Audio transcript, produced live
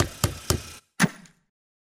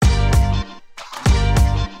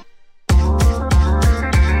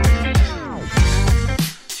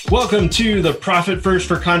Welcome to the Profit First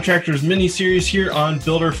for Contractors mini-series here on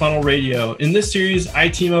Builder Funnel Radio. In this series, I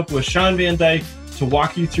team up with Sean Van Dyke to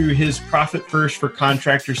walk you through his Profit First for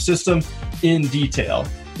Contractors system in detail.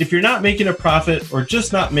 If you're not making a profit or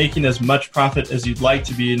just not making as much profit as you'd like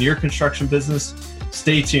to be in your construction business,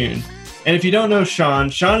 stay tuned. And if you don't know Sean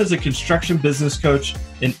is a construction business coach,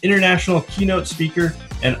 an international keynote speaker,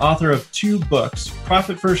 and author of 2 books,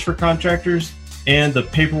 Profit First for Contractors and The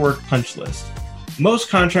Paperwork Punch List. Most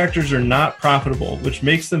contractors are not profitable, which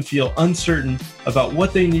makes them feel uncertain about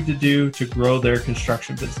what they need to do to grow their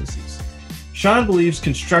construction businesses. Sean believes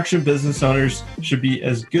construction business owners should be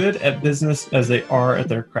as good at business as they are at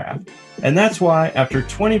their craft. And that's why, after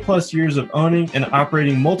 20 plus years of owning and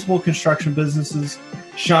operating multiple construction businesses,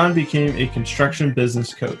 Sean became a construction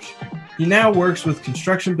business coach. He now works with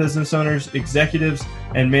construction business owners, executives,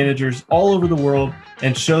 and managers all over the world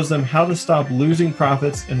and shows them how to stop losing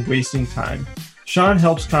profits and wasting time. Sean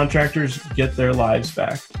helps contractors get their lives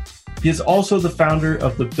back. He is also the founder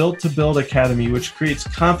of the Built to Build Academy, which creates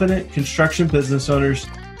confident construction business owners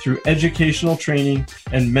through educational training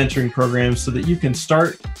and mentoring programs so that you can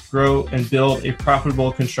start, grow, and build a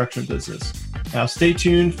profitable construction business. Now stay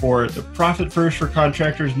tuned for the Profit First for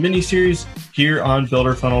Contractors mini-series here on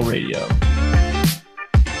Builder Funnel Radio.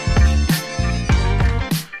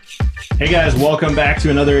 Hey guys, welcome back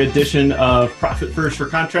to another edition of Profit First for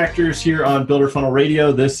Contractors here on Builder Funnel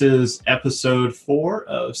Radio. This is episode 4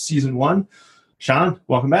 of season 1. Sean,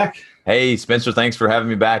 welcome back. Hey Spencer, thanks for having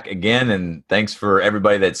me back again, and thanks for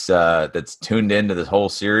everybody that's tuned into this whole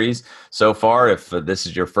series so far. If this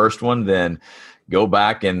is your first one, then go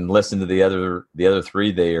back and listen to the other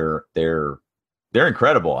 3. They're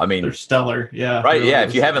incredible. I mean, they're stellar. Yeah. Right. Yeah.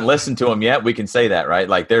 If you haven't listened to them yet, we can say that, right?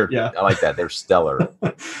 Like I like that. They're stellar.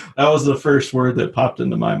 That was the first word that popped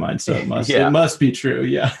into my mind. So it must be true.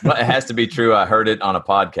 Yeah. It has to be true. I heard it on a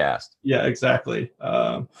podcast. Yeah, exactly.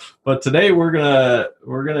 But today we're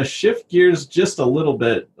going to shift gears just a little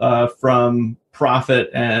bit from profit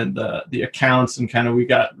and the accounts, and kind of, we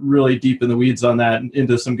got really deep in the weeds on that and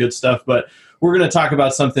into some good stuff, but we're going to talk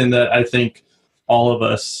about something that I think all of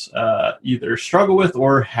us either struggle with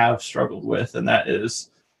or have struggled with, and that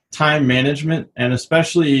is time management. And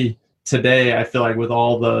especially today, I feel like with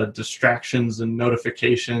all the distractions and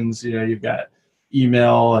notifications, you've got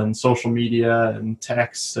email and social media and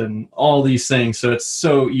texts and all these things. So it's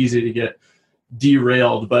so easy to get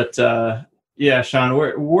derailed. But Sean,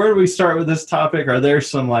 where do we start with this topic? Are there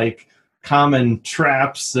some common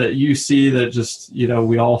traps that you see that just,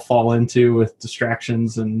 we all fall into with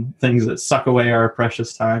distractions and things that suck away our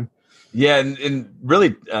precious time? Yeah. And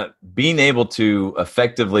really being able to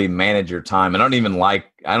effectively manage your time. I don't even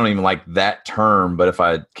like that term, but if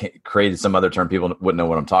I created some other term, people wouldn't know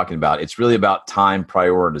what I'm talking about. It's really about time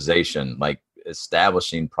prioritization, like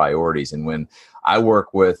establishing priorities. And when I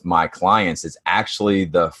work with my clients, it's actually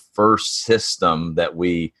the first system that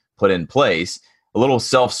we put in place. A little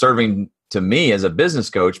self-serving to me as a business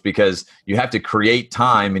coach, because you have to create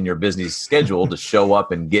time in your business schedule to show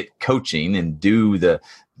up and get coaching and do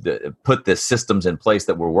put the systems in place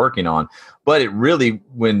that we're working on. But it really,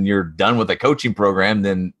 when you're done with the coaching program,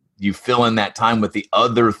 then you fill in that time with the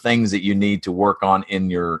other things that you need to work on in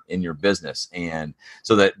your business. And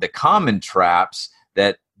so that the common traps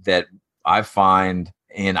that I find,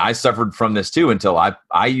 and I suffered from this too, until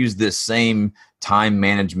I use this same time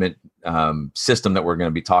management system that we're going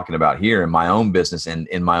to be talking about here in my own business and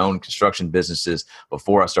in my own construction businesses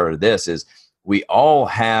before I started this, is we all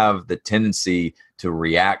have the tendency to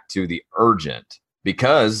react to the urgent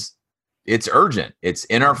because it's urgent. It's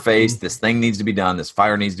in our face. This thing needs to be done. This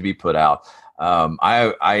fire needs to be put out.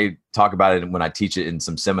 I talk about it when I teach it in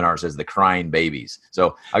some seminars as the crying babies.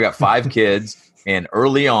 So I got 5 kids. And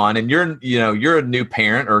early on, and you're a new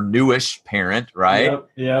parent or newish parent, right?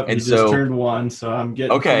 Yep. And just turned 1, so I'm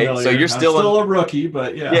getting familiar. So you're still a rookie,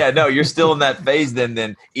 but yeah. Yeah, no, you're still in that phase.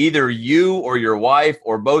 Then either you or your wife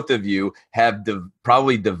or both of you have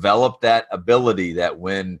probably developed that ability that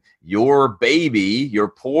when your baby, your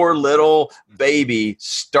poor little baby,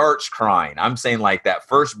 starts crying, I'm saying like that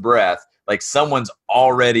first breath, like someone's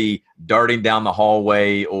already darting down the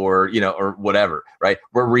hallway or whatever, right?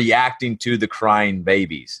 We're reacting to the crying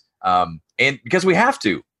babies. And because we have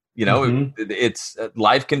to, it's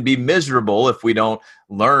life can be miserable if we don't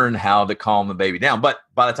learn how to calm the baby down. But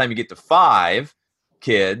by the time you get to 5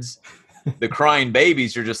 kids, the crying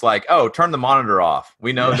babies, you're just like, oh, turn the monitor off.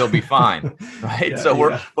 We know they'll be fine, right? So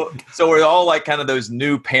we're all like kind of those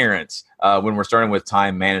new parents when we're starting with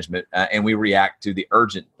time management, and we react to the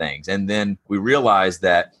urgent things. And then we realize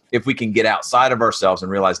that if we can get outside of ourselves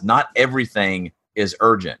and realize not everything is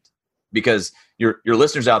urgent. because your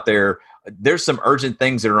listeners out there, there's some urgent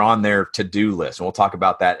things that are on their to-do list. And we'll talk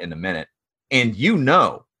about that in a minute. And you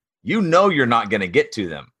know you're not going to get to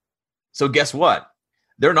them. So guess what?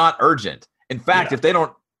 They're not urgent. In fact, if they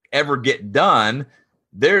don't ever get done,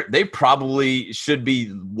 they probably should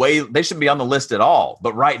be they shouldn't be on the list at all.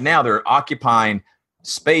 But right now they're occupying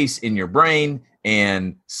space in your brain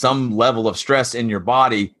and some level of stress in your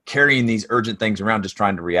body, carrying these urgent things around, just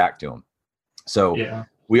trying to react to them. So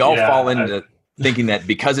we all fall into thinking that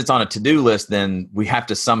because it's on a to-do list, then we have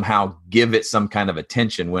to somehow give it some kind of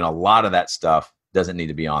attention, when a lot of that stuff doesn't need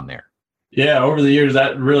to be on there. Yeah, over the years,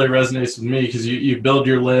 that really resonates with me, because you build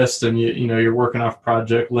your list, and you're working off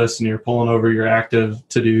project lists, and you're pulling over your active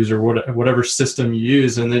to-dos or whatever system you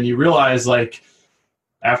use, and then you realize, like,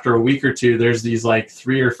 after a week or two, there's these like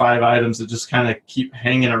 3 or 5 items that just kind of keep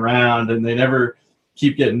hanging around, and they never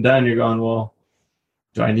keep getting done. You're going, well,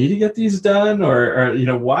 do I need to get these done, or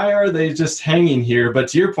why are they just hanging here? But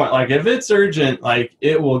to your point, like, if it's urgent, like,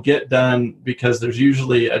 it will get done, because there's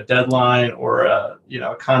usually a deadline or a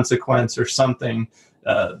consequence or something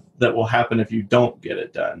that will happen if you don't get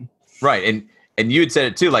it done. Right. And you had said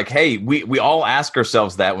it too, like, hey, we all ask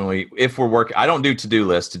ourselves that if we're working. I don't do to-do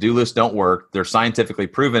lists. To-do lists don't work. They're scientifically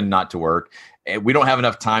proven not to work. And we don't have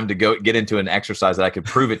enough time to get into an exercise that I could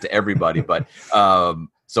prove it to everybody. But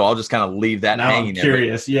so I'll just kind of leave that hanging. Now I'm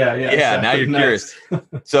curious. Yeah. Now you're curious.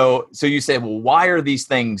 So you say, well, why are these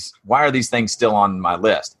things still on my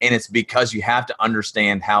list? And it's because you have to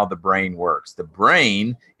understand how the brain works. The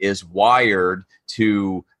brain is wired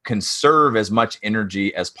to conserve as much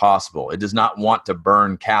energy as possible. It does not want to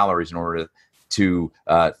burn calories in order to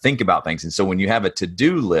think about things. And so when you have a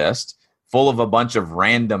to-do list full of a bunch of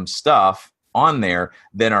random stuff on there,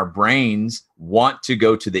 then our brains want to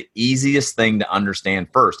go to the easiest thing to understand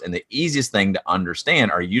first. And the easiest thing to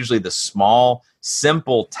understand are usually the small,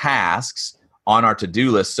 simple tasks on our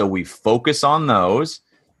to-do list. So we focus on those,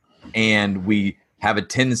 and we have a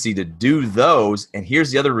tendency to do those. And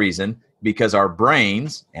here's the other reason: because our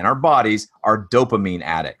brains and our bodies are dopamine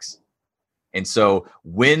addicts. And so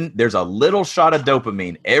when there's a little shot of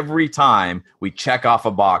dopamine every time we check off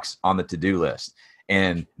a box on the to-do list.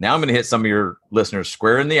 And now I'm going to hit some of your listeners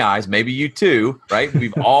square in the eyes, maybe you too, right?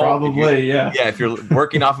 We've all probably, Yeah, if you're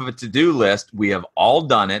working off of a to-do list, we have all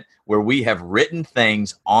done it, where we have written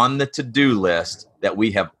things on the to-do list that we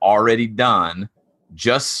have already done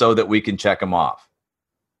just so that we can check them off.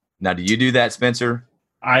 Now, do you do that, Spencer?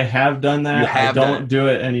 I have done that. I don't do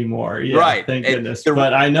it anymore. Yeah, right. Thank goodness.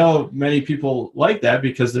 But I know many people like that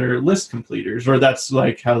because they're list completers, or that's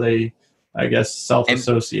like how they, I guess,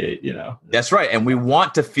 self-associate, That's right. And we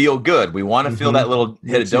want to feel good. We want to feel that little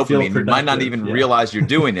hit of dopamine. You might not even realize you're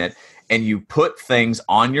doing it. And you put things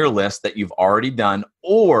on your list that you've already done,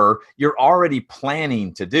 or you're already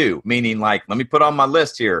planning to do. Meaning, like, let me put on my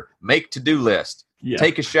list here, make to-do list,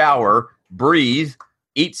 take a shower, breathe,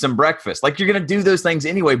 eat some breakfast. Like, you're going to do those things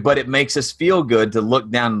anyway, but it makes us feel good to look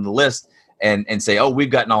down on the list and say, oh, we've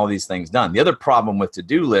gotten all of these things done. The other problem with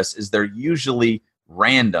to-do lists is they're usually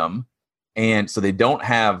random. And so they don't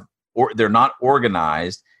have, or they're not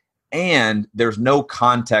organized, and there's no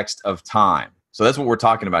context of time. So that's what we're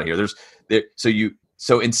talking about here.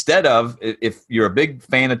 So instead of, if you're a big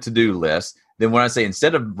fan of to-do lists, then when I say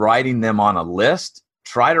instead of writing them on a list,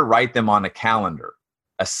 try to write them on a calendar.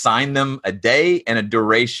 Assign them a day and a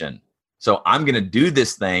duration. So I'm going to do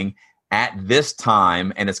this thing at this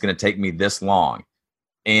time, and it's going to take me this long.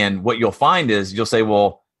 And what you'll find is you'll say,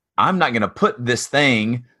 well, I'm not going to put this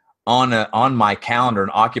thing on my calendar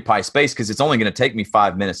and occupy space because it's only going to take me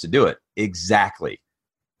 5 minutes to do it. Exactly.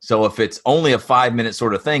 So if it's only a 5-minute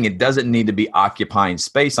sort of thing, it doesn't need to be occupying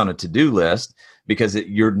space on a to-do list, because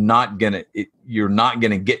you're not gonna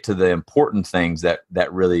get to the important things that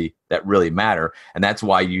really matter. And that's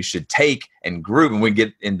why you should take and group. And we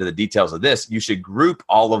get into the details of this. You should group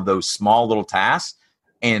all of those small little tasks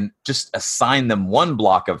and just assign them one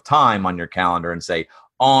block of time on your calendar and say,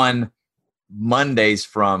 on Mondays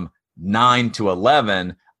from 9 to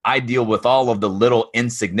 11, I deal with all of the little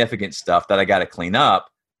insignificant stuff that I got to clean up,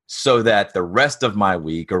 so that the rest of my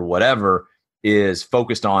week or whatever is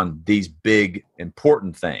focused on these big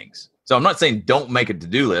important things. So I'm not saying don't make a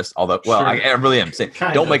to-do list, although, well, sure. I really am saying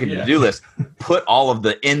don't make a to-do list. Put all of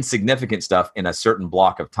the insignificant stuff in a certain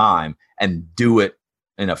block of time and do it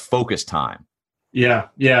in a focused time.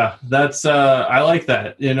 Yeah. That's, I like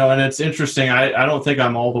that, and it's interesting. I don't think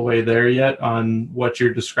I'm all the way there yet on what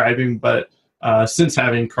you're describing, but since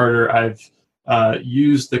having Carter, I've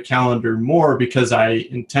used the calendar more because I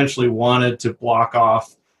intentionally wanted to block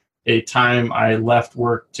off a time I left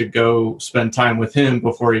work to go spend time with him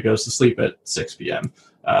before he goes to sleep at 6 p.m.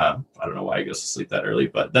 I don't know why he goes to sleep that early,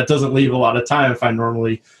 but that doesn't leave a lot of time if I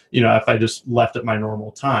normally, if I just left at my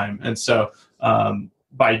normal time. And so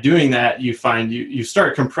by doing that, you find you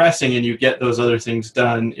start compressing and you get those other things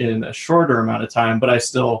done in a shorter amount of time. But I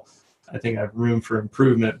think I have room for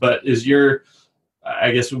improvement. But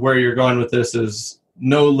I guess where you're going with this is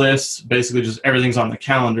no lists, basically just everything's on the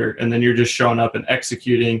calendar, and then you're just showing up and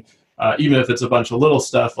executing, even if it's a bunch of little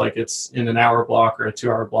stuff, like it's in an hour block or a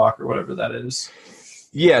 2-hour block or whatever that is.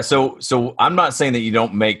 Yeah. So I'm not saying that you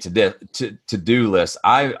don't make to-do lists.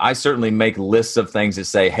 I certainly make lists of things that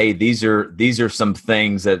say, hey, these are some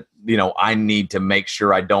things that, I need to make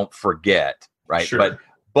sure I don't forget. Right. Sure.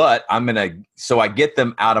 But so I get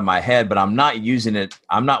them out of my head, but I'm not using it.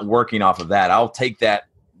 I'm not working off of that. I'll take that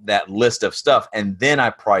list of stuff and then I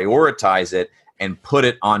prioritize it and put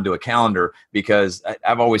it onto a calendar, because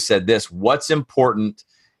I've always said this: what's important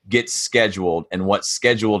gets scheduled and what's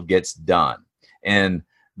scheduled gets done. And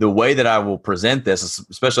the way that I will present this,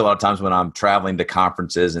 especially a lot of times when I'm traveling to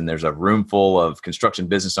conferences and there's a room full of construction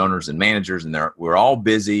business owners and managers, and we're all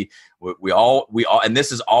busy. We all, and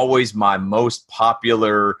this is always my most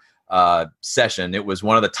popular session. It was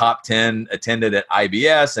one of the top 10 attended at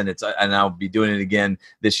IBS, and I'll be doing it again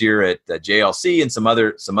this year at JLC and some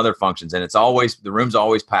other functions. And the room's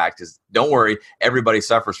always packed. Because don't worry, everybody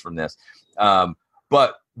suffers from this.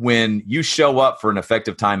 But when you show up for an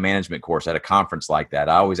effective time management course at a conference like that,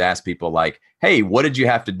 I always ask people like, hey, what did you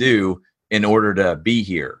have to do in order to be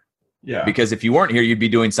here? Yeah. Because if you weren't here, you'd be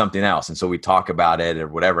doing something else. And so we talk about it or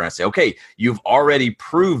whatever. And I say, okay, you've already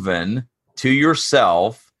proven to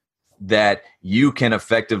yourself that you can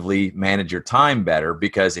effectively manage your time better,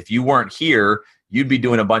 because if you weren't here, you'd be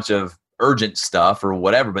doing a bunch of urgent stuff or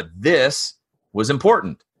whatever. But this was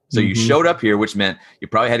important. So you showed up here, which meant you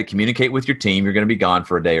probably had to communicate with your team. You're going to be gone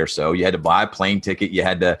for a day or so. You had to buy a plane ticket. You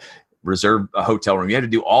had to reserve a hotel room. You had to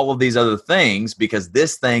do all of these other things because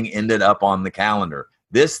this thing ended up on the calendar.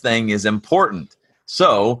 This thing is important.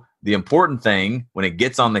 So the important thing, when it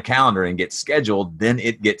gets on the calendar and gets scheduled, then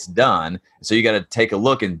it gets done. So you got to take a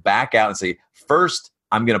look and back out and say, first,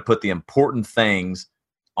 I'm going to put the important things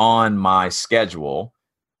on my schedule.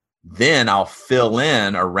 Then I'll fill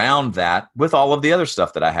in around that with all of the other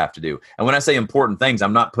stuff that I have to do. And when I say important things,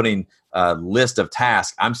 I'm not putting a list of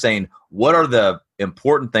tasks. I'm saying, what are the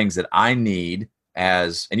important things that I need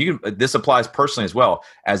this applies personally as well,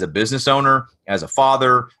 as a business owner, as a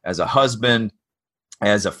father, as a husband,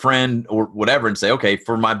 as a friend or whatever, and say, okay,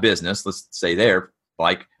 for my business, let's say there,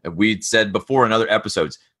 like we'd said before in other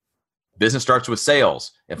episodes, business starts with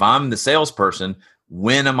sales. If I'm the salesperson,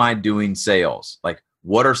 when am I doing sales? Like,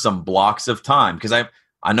 what are some blocks of time? Because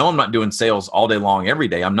I know I'm not doing sales all day long every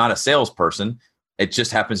day. I'm not a salesperson. It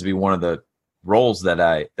just happens to be one of the roles that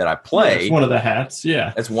I play. Yeah, it's one of the hats.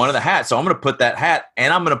 Yeah. It's one of the hats. So I'm going to put that hat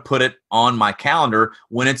and I'm going to put it on my calendar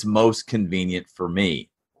when it's most convenient for me.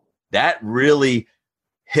 That really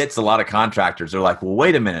hits a lot of contractors. They're like, well,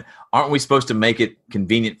 wait a minute. Aren't we supposed to make it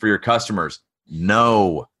convenient for your customers?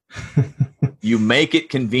 No. You make it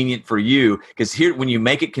convenient for you, because when you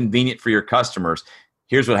make it convenient for your customers,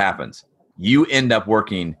 here's what happens. You end up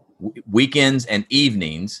working weekends and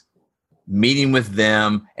evenings, meeting with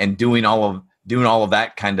them and doing all of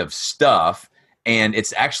that kind of stuff. And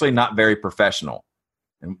it's actually not very professional.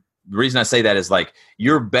 And the reason I say that is, like,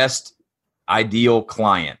 your best ideal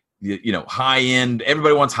client, high end,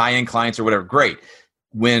 everybody wants high end clients or whatever. Great.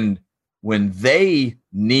 When they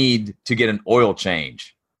need to get an oil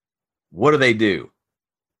change, what do?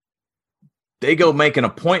 They go make an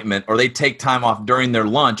appointment, or they take time off during their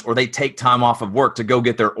lunch, or they take time off of work to go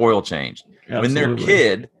get their oil changed. Absolutely. When their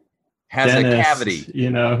kid has a cavity,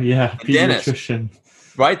 pediatrician,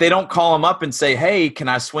 right? They don't call them up and say, hey, can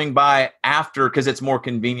I swing by after, because it's more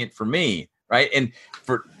convenient for me, right? And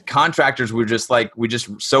for contractors, we're just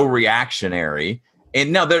so reactionary.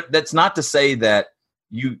 And no, that's not to say that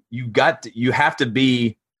you have to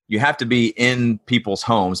be in people's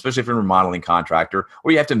homes, especially if you're a remodeling contractor,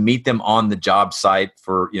 or you have to meet them on the job site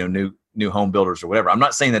for new home builders or whatever. I'm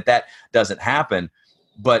not saying that doesn't happen,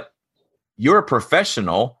 but you're a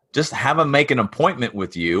professional. Just have them make an appointment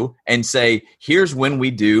with you and say, here's when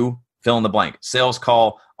we do fill in the blank, sales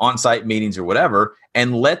call, on-site meetings or whatever,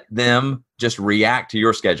 and let them just react to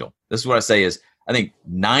your schedule. This is what I say is, I think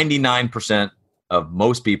 99% of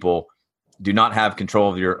most people do not have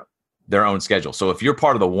control of their own schedule. So if you're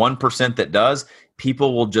part of the 1% that does,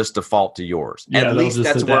 people will just default to yours. Yeah, at least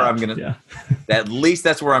that's where I'm going to, at least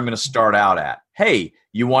that's where I'm going to start out at. Hey,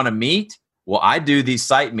 you want to meet? Well, I do these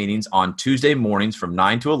site meetings on Tuesday mornings from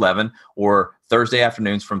 9 to 11 or Thursday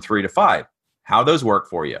afternoons from 3 to 5. How those work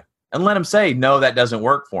for you? And let them say, no, that doesn't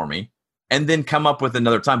work for me. and then come up with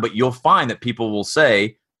another time. But you'll find that people will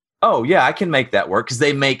say, oh yeah, I can make that work, because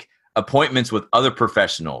they make appointments with other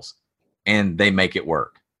professionals and they make it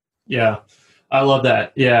work. Yeah, I love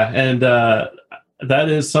that. Yeah. And that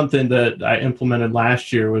is something that I implemented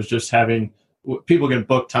last year, was just having people can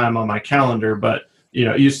book time on my calendar, but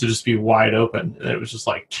it used to just be wide open, and it was just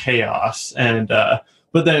like chaos. And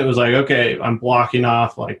but then it was like, okay, I'm blocking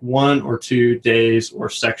off like 1 or 2 days or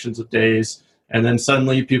sections of days, and then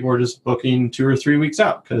suddenly people were just booking 2 or 3 weeks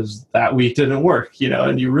out because that week didn't work.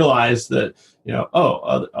 And you realize that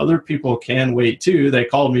other people can wait too. They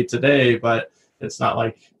called me today, but it's not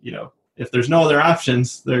like if there's no other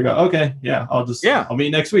options, they go, okay, yeah, I'll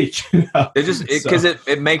meet next week. It just because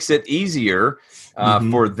it makes it easier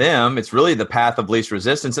for them. It's really the path of least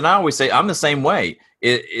resistance. And I always say I'm the same way.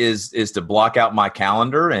 It is to block out my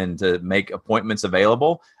calendar and to make appointments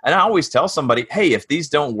available. And I always tell somebody, hey, if these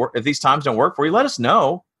times don't work for you, let us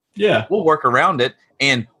know. Yeah, we'll work around it.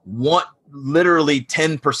 And literally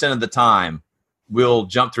 10% of the time, we'll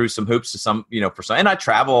jump through some hoops to some, and I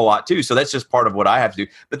travel a lot too. So that's just part of what I have to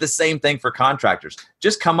do. But the same thing for contractors.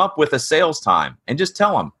 Just come up with a sales time and just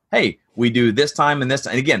tell them, hey, we do this time and this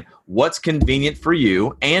time. And again, what's convenient for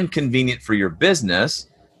you and convenient for your business.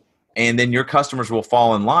 And then your customers will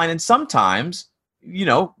fall in line. And sometimes, we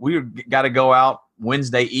got to go out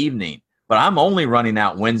Wednesday evening, but I'm only running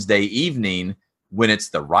out Wednesday evening when it's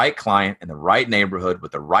the right client in the right neighborhood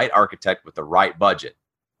with the right architect with the right budget.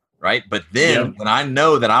 Right. But then when I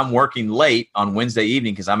know that I'm working late on Wednesday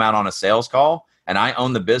evening because I'm out on a sales call and I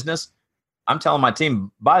own the business, I'm telling my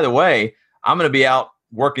team, by the way, I'm going to be out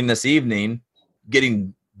working this evening,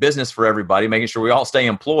 getting business for everybody, making sure we all stay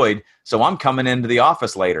employed. So I'm coming into the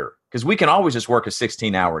office later, because we can always just work a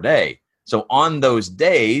 16-hour day. So on those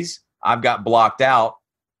days, I've got blocked out,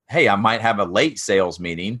 hey, I might have a late sales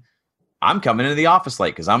meeting. I'm coming into the office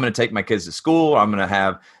late because I'm going to take my kids to school, or I'm going to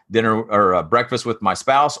have dinner or breakfast with my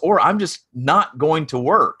spouse, or I'm just not going to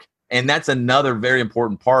work. And that's another very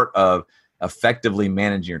important part of effectively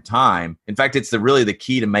managing your time. In fact, it's really the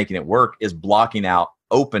key to making it work is blocking out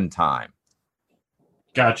open time.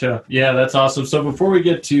 Gotcha. Yeah, that's awesome. So before we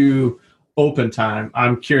get to open time,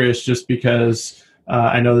 I'm curious, just because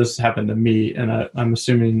I know this happened to me, and I'm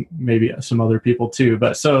assuming maybe some other people too.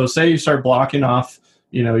 But so say you start blocking off,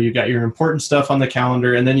 you got your important stuff on the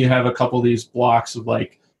calendar, and then you have a couple of these blocks of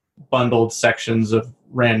like bundled sections of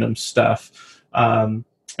random stuff.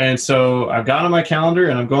 And so I've got on my calendar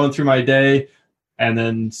and I'm going through my day, and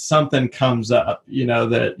then something comes up,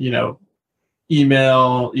 email,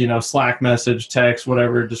 Slack message, text,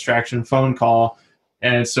 whatever, distraction, phone call.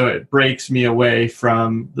 And so it breaks me away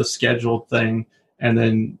from the scheduled thing. And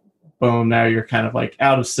then boom, now you're kind of like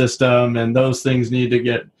out of system, and those things need to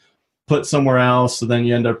get put somewhere else. So then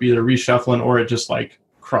you end up either reshuffling, or it just like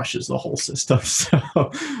crushes the whole system. So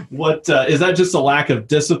what is that, just a lack of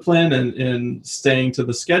discipline and staying to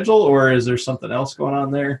the schedule, or is there something else going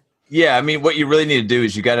on there? Yeah, I mean, what you really need to do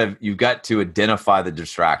is you've got to identify the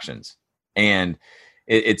distractions. And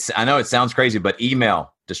I know it sounds crazy, but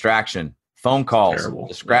email, distraction, phone calls,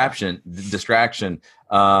 distraction,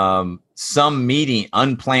 some meeting,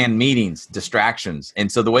 unplanned meetings, distractions.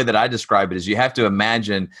 And so the way that I describe it is you have to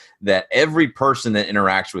imagine that every person that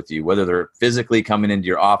interacts with you, whether they're physically coming into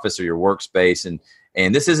your office or your workspace,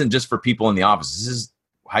 and this isn't just for people in the office, this is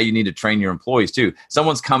how you need to train your employees too.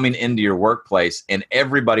 Someone's coming into your workplace and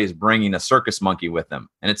everybody is bringing a circus monkey with them,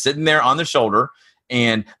 and it's sitting there on their shoulder,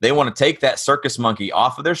 and they want to take that circus monkey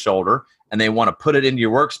off of their shoulder and they want to put it into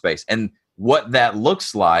your workspace. And what that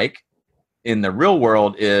looks like in the real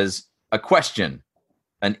world is a question,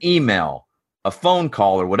 an email, a phone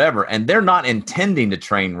call, or whatever. And they're not intending to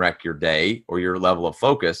train wreck your day or your level of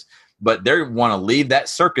focus, but they want to leave that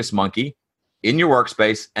circus monkey in your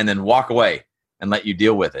workspace and then walk away and let you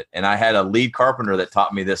deal with it. And I had a lead carpenter that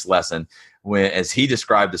taught me this lesson as he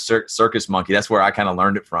described the circus monkey. That's where I kind of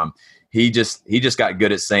learned it from. He just got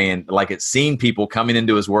good at saying, like, it's seeing people coming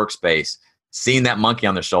into his workspace, seeing that monkey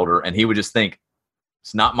on their shoulder, and he would just think,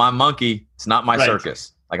 it's not my monkey, it's not my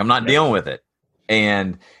circus. Like, I'm not dealing with it.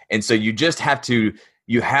 And so you just have to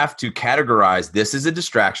categorize this as a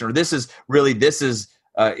distraction, or it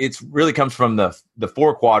really comes from the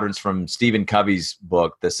 4 quadrants from Stephen Covey's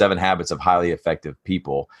book, The 7 Habits of Highly Effective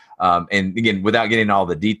People. And again, without getting all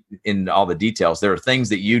the details, there are things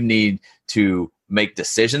that you need to make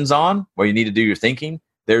decisions on, where you need to do your thinking.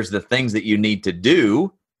 There's the things that you need to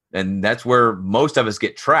do, and that's where most of us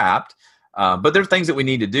get trapped. But there are things that we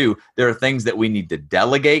need to do. There are things that we need to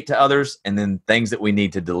delegate to others, and then things that we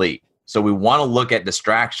need to delete. So we want to look at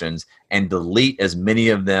distractions and delete as many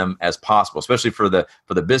of them as possible, especially for the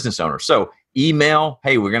business owner. So Email,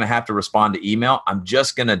 hey, we're going to have to respond to email. I'm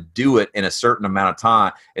just going to do it in a certain amount of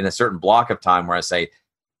time, in a certain block of time where I say,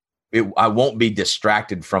 I won't be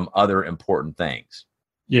distracted from other important things.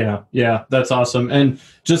 Yeah, that's awesome. And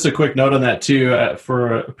just a quick note on that too.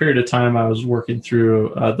 For a period of time, I was working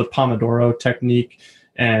through the Pomodoro technique,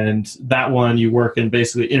 and that one you work in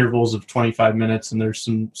basically intervals of 25 minutes, and there's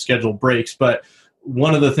some scheduled breaks. But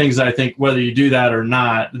one of the things I think, whether you do that or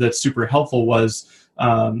not, that's super helpful was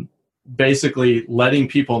basically letting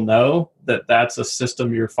people know that that's a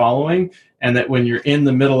system you're following, and that when you're in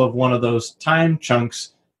the middle of one of those time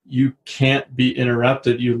chunks, you can't be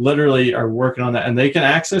interrupted. You literally are working on that, and they can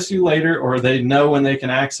access you later, or they know when they can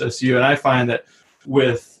access you. And I find that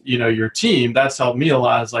with, your team, that's helped me a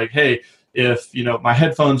lot. It's like, hey, if, my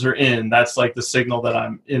headphones are in, that's like the signal that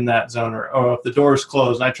I'm in that zone, or if the door is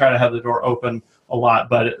closed, and I try to have the door open a lot,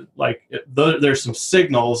 but there's some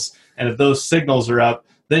signals, and if those signals are up,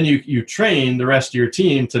 then you train the rest of your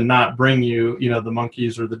team to not bring you, the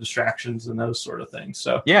monkeys or the distractions and those sort of things.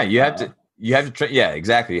 So yeah, you have to yeah,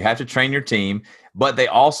 exactly. You have to train your team, but they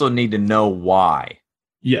also need to know why.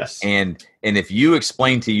 Yes. And if you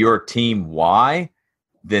explain to your team why,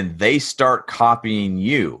 then they start copying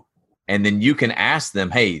you. And then you can ask them,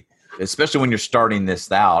 hey, especially when you're starting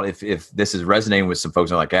this out, if this is resonating with some folks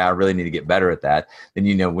who are like, I really need to get better at that,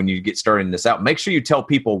 then, when you get starting this out, make sure you tell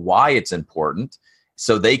people why it's important,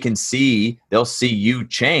 so they'll see you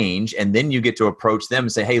change. And then you get to approach them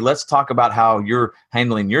and say, hey, let's talk about how you're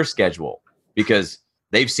handling your schedule, because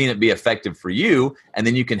they've seen it be effective for you. And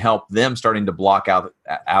then you can help them starting to block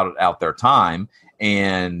out their time.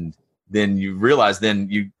 And then you realize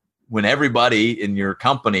when everybody in your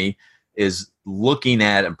company is looking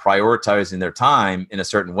at and prioritizing their time in a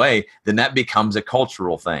certain way, then that becomes a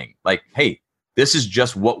cultural thing. Like, hey, this is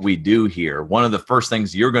just what we do here. One of the first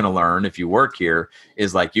things you're going to learn if you work here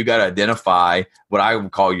is like, you got to identify what I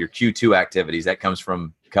would call your Q2 activities. That comes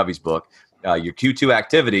from Covey's book, your Q2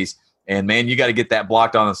 activities. And man, you got to get that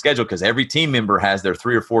blocked on the schedule, because every team member has their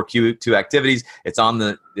 3 or 4 Q2 activities. It's on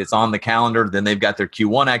the calendar. Then they've got their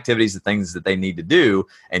Q1 activities, the things that they need to do.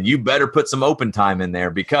 And you better put some open time in there,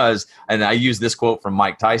 because, and I use this quote from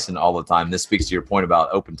Mike Tyson all the time. This speaks to your point about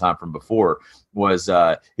open time from before. He's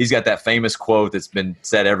got that famous quote that's been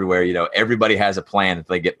said everywhere. Everybody has a plan if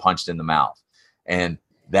they get punched in the mouth. And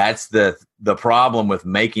that's the problem with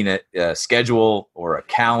making it a schedule or a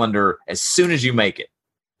calendar. As soon as you make it,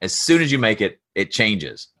 it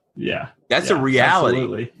changes. Yeah. That's a reality.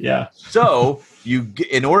 Absolutely. Yeah. So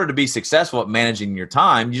in order to be successful at managing your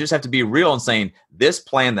time, you just have to be real and saying, this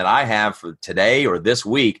plan that I have for today or this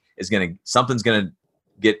week something's going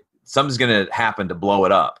to happen to blow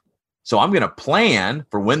it up. So I'm going to plan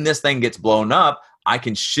for when this thing gets blown up. I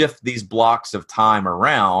can shift these blocks of time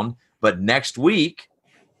around, but next week,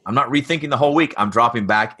 I'm not rethinking the whole week. I'm dropping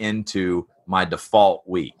back into my default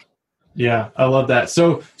week. Yeah, I love that.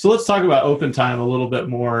 So let's talk about open time a little bit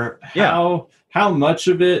more. How much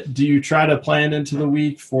of it do you try to plan into the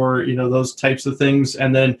week for, those types of things?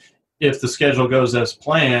 And then if the schedule goes as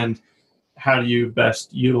planned, how do you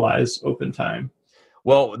best utilize open time?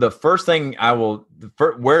 Well, the first thing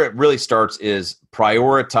where it really starts is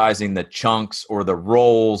prioritizing the chunks or the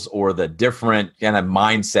roles or the different kind of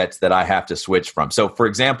mindsets that I have to switch from. So, for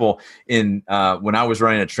example, when I was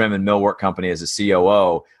running a trim and millwork company as a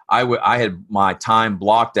COO, I had my time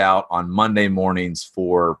blocked out on Monday mornings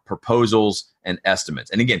for proposals and estimates.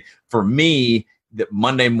 And again, for me, the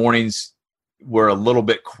Monday mornings were a little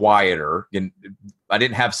bit quieter. And I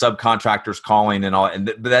didn't have subcontractors calling and all.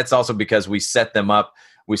 And that's also because we set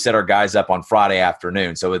our guys up on Friday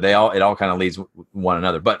afternoon. So it all kind of leads one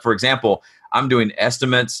another. But for example, I'm doing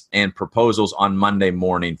estimates and proposals on Monday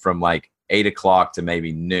morning from like 8 o'clock to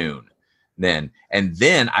maybe noon. And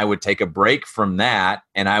then I would take a break from that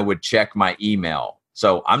and I would check my email.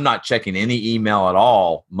 So I'm not checking any email at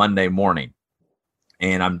all Monday morning.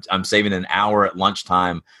 And I'm saving an hour at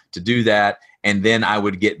lunchtime to do that. And then I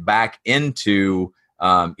would get back into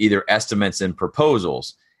either estimates and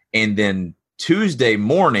proposals. And then Tuesday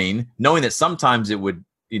morning, knowing that sometimes it would,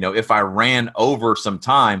 if I ran over some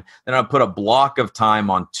time, then I'd put a block of time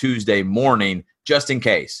on Tuesday morning just in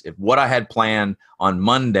case. If what I had planned on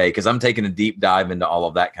Monday, because I'm taking a deep dive into all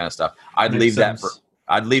of that kind of stuff, I'd leave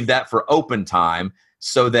that for open time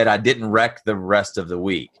so that I didn't wreck the rest of the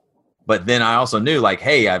week. But then I also knew like,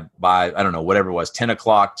 hey, by I don't know, whatever it was, 10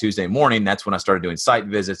 o'clock Tuesday morning, that's when I started doing site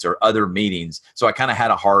visits or other meetings. So I kind of had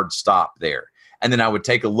a hard stop there. And then I would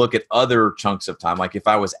take a look at other chunks of time. Like if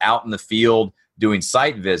I was out in the field doing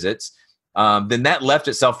site visits, then that left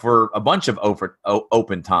itself for a bunch of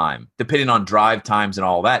open time, depending on drive times and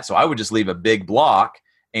all that. So I would just leave a big block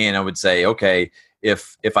And I would say, okay,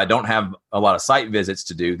 if I don't have a lot of site visits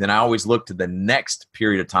to do, then I always look to the next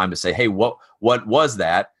period of time to say, hey, what was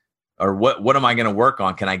that? Or what am I going to work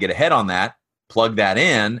on? Can I get ahead on that? Plug that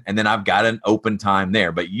in, and then I've got an open time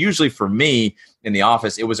there. But usually for me in the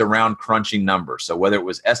office, it was around crunching numbers. So whether it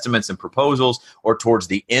was estimates and proposals or towards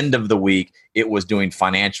the end of the week, it was doing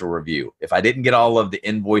financial review. If I didn't get all of the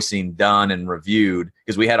invoicing done and reviewed,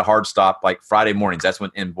 because we had a hard stop like Friday mornings, that's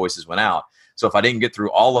when invoices went out. So if I didn't get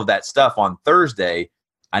through all of that stuff on Thursday,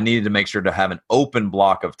 I needed to make sure to have an open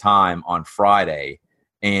block of time on Friday.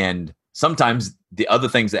 And sometimes the other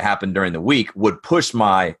things that happened during the week would push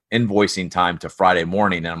my invoicing time to Friday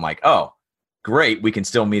morning. And I'm like, oh, great, we can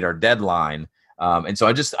still meet our deadline. And so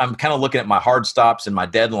I'm kind of looking at my hard stops and my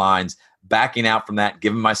deadlines, backing out from that,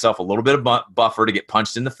 giving myself a little bit of buffer to get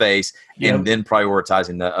punched in the face, and then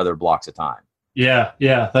prioritizing the other blocks of time. Yeah,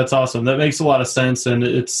 that's awesome. That makes a lot of sense. And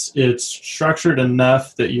it's structured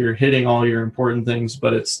enough that you're hitting all your important things,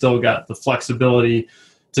 but it's still got the flexibility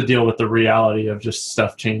to deal with the reality of just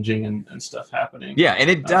stuff changing and stuff happening. Yeah, and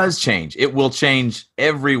it does change. It will change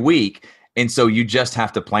every week. And so you just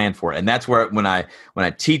have to plan for it. And that's where when I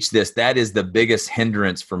teach this, that is the biggest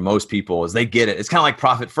hindrance for most people is they get it. It's kind of like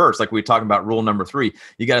profit first, like we were talking about rule number 3.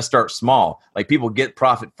 You got to start small. Like people get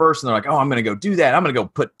profit first and they're like, oh, I'm going to go do that. I'm going to go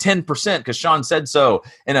put 10% because Sean said so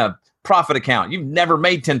in a profit account. You've never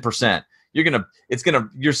made 10%.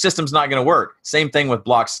 Your system's not going to work. Same thing with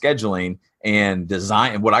block scheduling and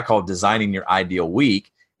design. And what I call designing your ideal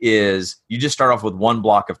week is you just start off with one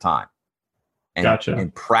block of time.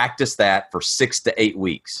 And practice that for 6 to 8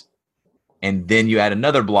 weeks. And then you add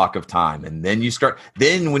another block of time. And then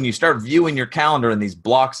when you start viewing your calendar in these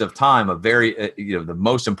blocks of time of the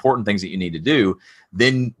most important things that you need to do,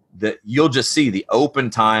 then you'll just see the open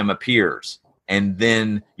time appears. And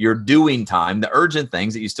then your doing time, the urgent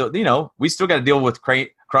things that you still, we still got to deal with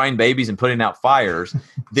crying babies and putting out fires.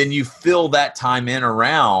 Then you fill that time in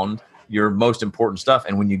around your most important stuff.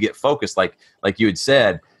 And when you get focused, like you had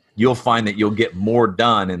said, you'll find that you'll get more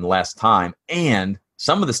done in less time. And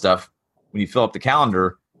some of the stuff, when you fill up the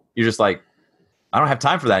calendar, you're just like, I don't have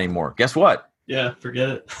time for that anymore. Guess what? Yeah, forget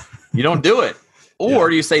it. You don't do it.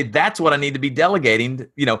 Or you say, that's what I need to be delegating.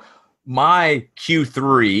 My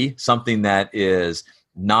Q3, something that is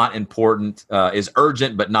not important, is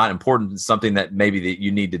urgent but not important, something that maybe that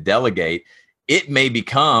you need to delegate, it may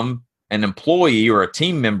become an employee or a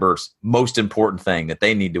team member's most important thing that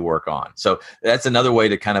they need to work on. So that's another way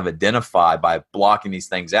to kind of identify by blocking these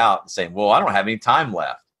things out and saying, well, I don't have any time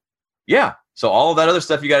left. Yeah. So all of that other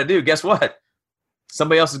stuff you got to do, guess what?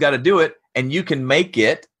 Somebody else has got to do it, and you can make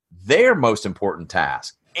it their most important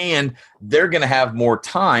task. And they're going to have more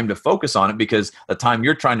time to focus on it because the time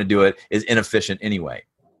you're trying to do it is inefficient anyway.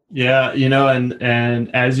 Yeah.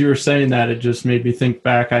 And as you were saying that, it just made me think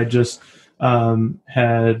back. I just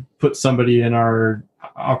had put somebody in our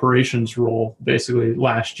operations role basically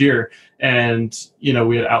last year. And,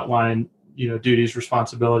 we had outlined, duties,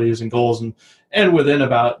 responsibilities, and goals. And within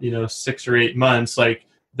about, 6 or 8 months, like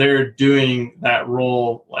they're doing that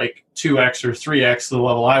role like 2x or 3x the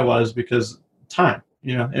level I was because time,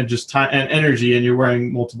 and just time and energy, and you're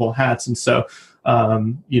wearing multiple hats. And so,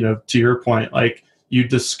 to your point, like you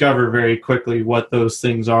discover very quickly what those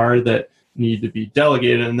things are that need to be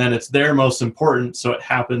delegated, and then it's their most important, so it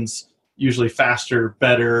happens usually faster,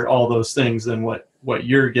 better, all those things than what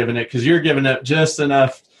you're giving it, because you're giving it just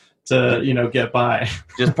enough to get by.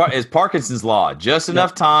 It's Parkinson's law, just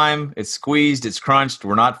enough time, it's squeezed, it's crunched,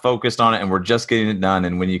 we're not focused on it, and we're just getting it done.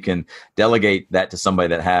 And when you can delegate that to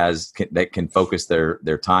somebody that can focus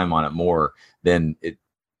their time on it more, then it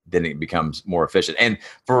becomes more efficient. And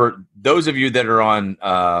for those of you that are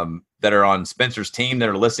on Spencer's team that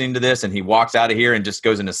are listening to this, and he walks out of here and just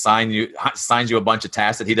goes and signs you a bunch of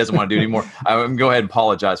tasks that he doesn't want to do anymore, I'm going to go ahead and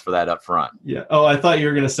apologize for that up front. Yeah. Oh, I thought you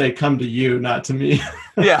were going to say come to you, not to me.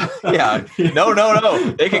 Yeah. No.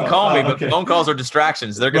 They can call me, but phone calls are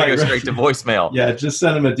distractions. They're going to go straight to voicemail. Yeah, just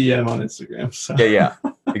send them a DM on Instagram. So. Yeah,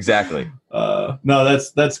 exactly. No,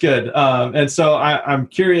 that's good. And so I'm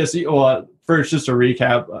curious. Well, first, just a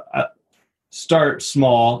recap. Start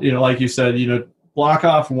small. Like you said, block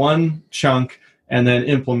off one chunk and then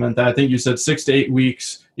implement that. I think you said 6 to 8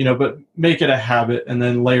 weeks, but make it a habit and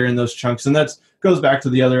then layer in those chunks. And that goes back to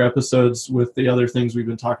the other episodes with the other things we've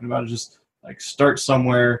been talking about. Just like start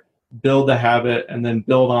somewhere, build the habit, and then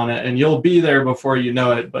build on it. And you'll be there before you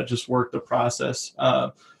know it, but just work the process.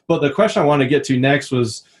 But the question I want to get to next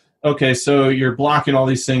was, okay, so you're blocking all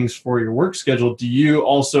these things for your work schedule.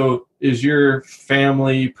 Is your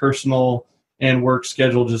family, personal, and work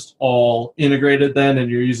schedule just all integrated then,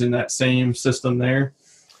 and you're using that same system there?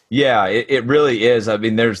 Yeah, it really is. I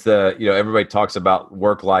mean, there's everybody talks about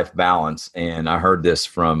work-life balance. And I heard this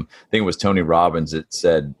from, I think it was Tony Robbins that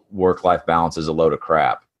said work-life balance is a load of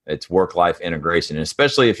crap. It's work-life integration. And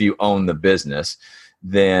especially if you own the business,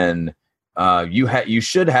 then you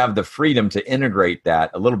should have the freedom to integrate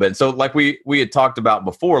that a little bit. And so like we had talked about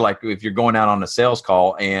before, like if you're going out on a sales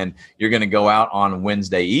call and you're going to go out on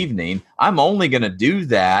Wednesday evening, I'm only going to do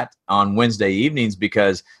that on Wednesday evenings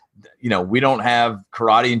because we don't have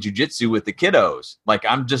karate and jujitsu with the kiddos. Like,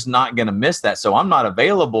 I'm just not going to miss that. So I'm not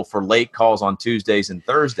available for late calls on Tuesdays and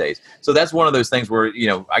Thursdays. So that's one of those things where,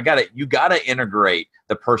 you got to integrate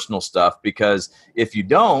the personal stuff, because if you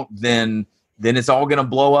don't, then it's all going to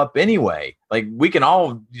blow up anyway. Like, we can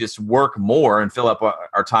all just work more and fill up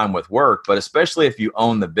our time with work, but especially if you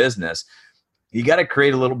own the business, you got to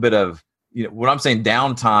create a little bit of, what I'm saying,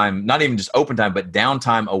 downtime, not even just open time, but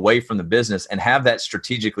downtime away from the business, and have that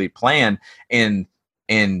strategically planned. And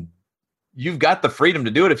you've got the freedom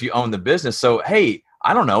to do it if you own the business. So, hey,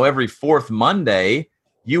 I don't know, every fourth Monday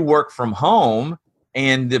you work from home,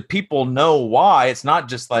 and the people know why. It's not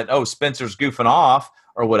just like, oh, Spencer's goofing off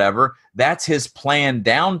or whatever. That's his planned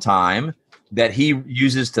downtime that he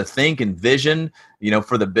uses to think and vision,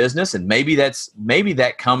 for the business. And maybe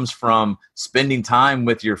that comes from spending time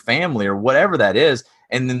with your family or whatever that is.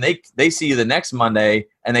 And then they see you the next Monday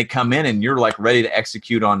and they come in and you're like ready to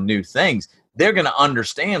execute on new things. They're going to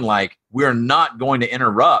understand, like, we're not going to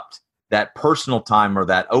interrupt that personal time or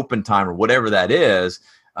that open time or whatever that is,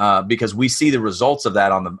 because we see the results of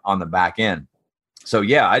that on the back end. So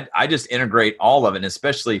yeah, I just integrate all of it. And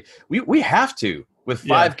especially we have to. With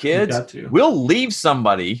 5 kids, we'll leave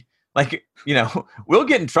somebody, like, we'll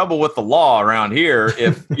get in trouble with the law around here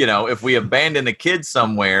if, if we abandon a kid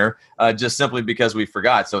somewhere just simply because we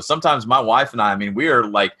forgot. So sometimes my wife and I mean, we are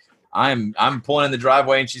like, I'm pulling in the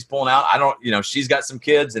driveway and she's pulling out. I don't, she's got some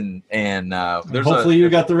kids and hopefully you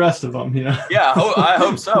got the rest of them, Yeah, I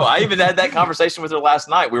hope so. I even had that conversation with her last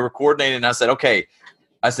night. We were coordinating and I said, okay.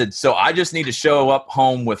 So I just need to show up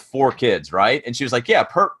home with 4 kids, right? And she was like, yeah,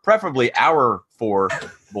 preferably our 4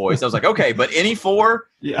 boys. I was like, okay, but any 4?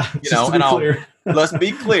 Yeah, and let's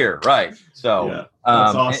be clear, right? So yeah,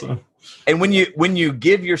 that's awesome. And when you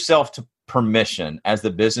give yourself to permission as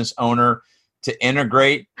the business owner to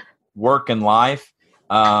integrate work and life,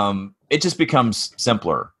 it just becomes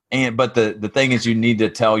simpler. But the thing is, you need to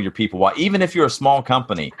tell your people why. Even if you're a small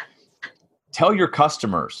company, tell your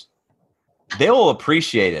customers. They'll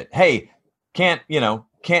appreciate it. Hey, can't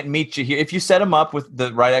meet you here. If you set them up with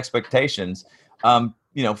the right expectations,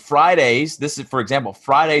 Fridays, this is, for example,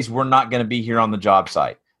 Fridays, we're not going to be here on the job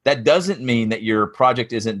site. That doesn't mean that your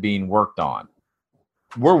project isn't being worked on.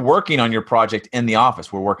 We're working on your project in the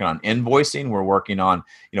office. We're working on invoicing. We're working on,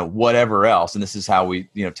 whatever else. And this is how we,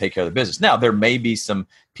 take care of the business. Now, there may be some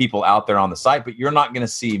people out there on the site, but you're not going to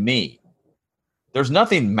see me. There's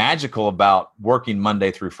nothing magical about working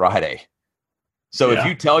Monday through Friday. So if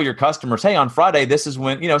you tell your customers, hey, on Friday, this is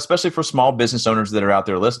when, especially for small business owners that are out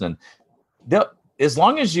there listening, as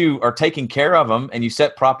long as you are taking care of them and you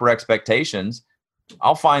set proper expectations,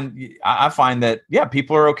 I find that,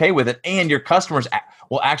 people are okay with it, and your customers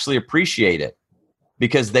will actually appreciate it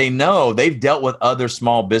because they know they've dealt with other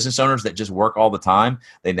small business owners that just work all the time.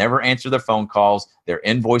 They never answer their phone calls. Their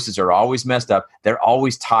invoices are always messed up. They're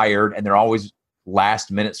always tired, and they're always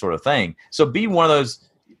last minute sort of thing. So be one of those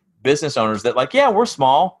business owners that, like, we're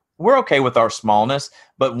small. We're okay with our smallness.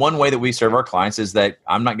 But one way that we serve our clients is that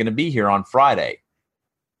I'm not going to be here on Friday.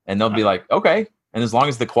 And they'll be like, okay. And as long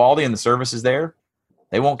as the quality and the service is there,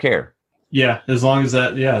 they won't care. Yeah. As long as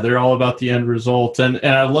that, they're all about the end result. And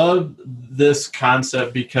I love this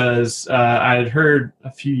concept because I had heard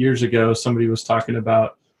a few years ago, somebody was talking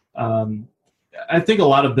about, I think a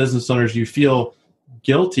lot of business owners, you feel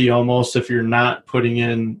guilty almost if you're not putting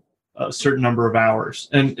in a certain number of hours,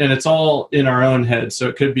 and it's all in our own head. So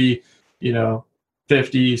it could be,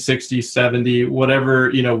 50, 60, 70, whatever,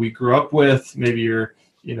 we grew up with. Maybe your,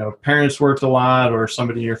 parents worked a lot or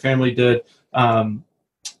somebody in your family did.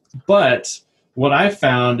 But what I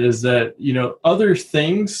found is that, other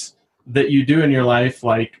things that you do in your life,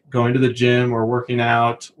 like going to the gym or working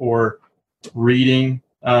out or reading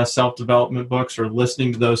self-development books or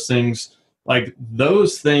listening to those things, like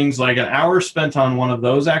those things, like an hour spent on one of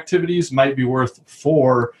those activities might be worth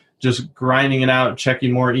 4 just grinding it out,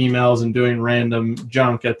 checking more emails and doing random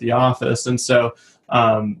junk at the office. And so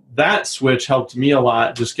that switch helped me a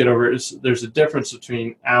lot. Just get over it. There's a difference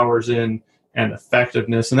between hours in and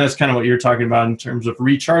effectiveness. And that's kind of what you're talking about in terms of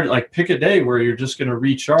recharge. Like, pick a day where you're just going to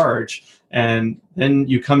recharge, and then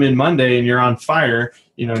you come in Monday and you're on fire,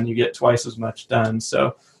 and you get twice as much done.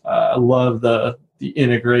 So I love the the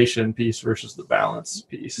integration piece versus the balance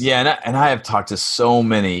piece. Yeah, and I have talked to so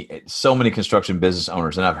many construction business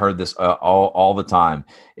owners, and I've heard this all the time,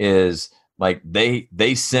 is like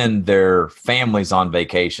they send their families on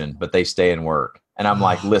vacation, but they stay and work. And I'm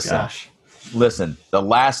like, listen, the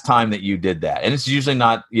last time that you did that, and it's usually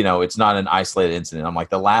not, it's not an isolated incident. I'm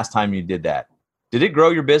like, the last time you did that, did it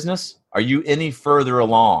grow your business? Are you any further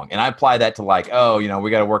along? And I apply that to like,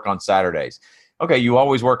 we got to work on Saturdays. Okay, you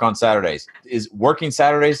always work on Saturdays. Is working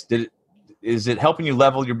Saturdays, is it helping you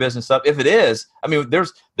level your business up? If it is, I mean,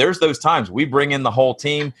 there's those times we bring in the whole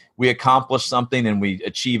team, we accomplish something and we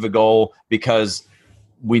achieve a goal because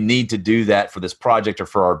we need to do that for this project or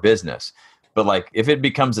for our business. But like if it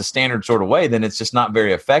becomes a standard sort of way, then it's just not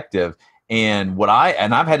very effective. And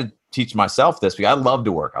I've had to teach myself this because I love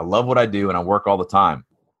to work. I love what I do and I work all the time.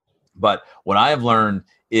 But what I have learned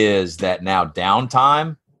is that now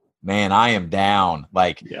downtime, man, I am down.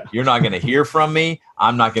 Like You're not going to hear from me.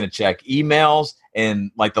 I'm not going to check emails.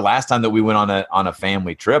 And like the last time that we went on a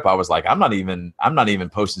family trip, I was like, I'm not even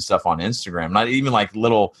posting stuff on Instagram, not even like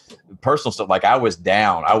little personal stuff. Like I was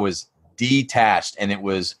down, I was detached, and it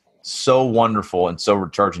was so wonderful and so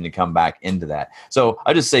recharging to come back into that. So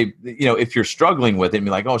I just say, if you're struggling with it and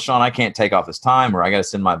be like, oh, Sean, I can't take off this time, or I got to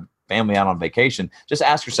send my family out on vacation, just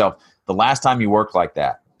ask yourself, the last time you worked like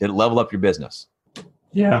that, did it level up your business?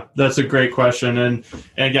 Yeah, that's a great question.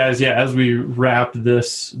 And guys, as we wrap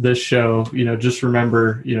this show, just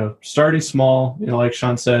remember, starting small, like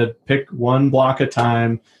Sean said, pick one block at a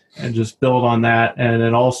time and just build on that. And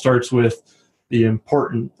it all starts with the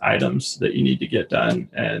important items that you need to get done.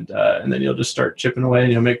 And then you'll just start chipping away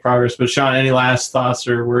and you'll make progress. But Sean, any last thoughts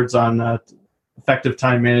or words on effective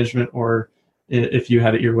time management, or if you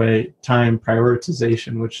had it your way, time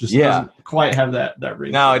prioritization, which just doesn't quite have that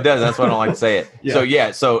ring? No, it doesn't. That's why I don't like to say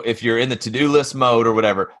it. So if you're in the to-do list mode or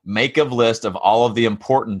whatever, make a list of all of the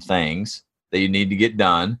important things that you need to get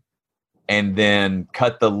done, and then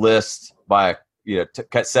cut the list by,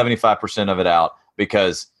 cut 75% of it out,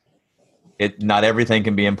 because not everything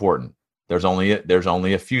can be important. There's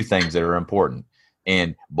only a few things that are important.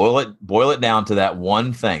 And boil it down to that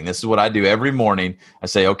one thing. This is what I do every morning. I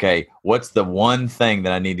say, okay, what's the one thing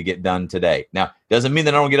that I need to get done today? Now, doesn't mean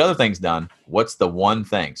that I don't get other things done. What's the one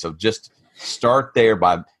thing? So just start there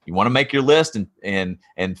you want to make your list and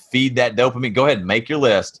feed that dopamine. Go ahead and make your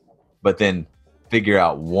list, but then figure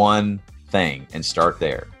out one thing and start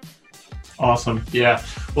there. Awesome. Yeah.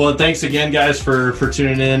 Well, thanks again, guys, for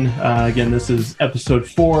tuning in. Again, this is episode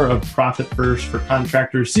 4 of Profit First for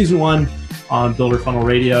Contractors, season 1 on Builder Funnel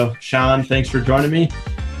Radio. Sean, thanks for joining me.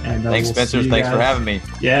 And thanks, Spencer. Thanks for having me.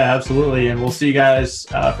 Yeah, absolutely. And we'll see you guys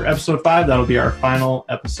for episode 5. That'll be our final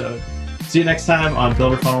episode. See you next time on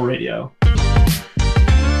Builder Funnel Radio.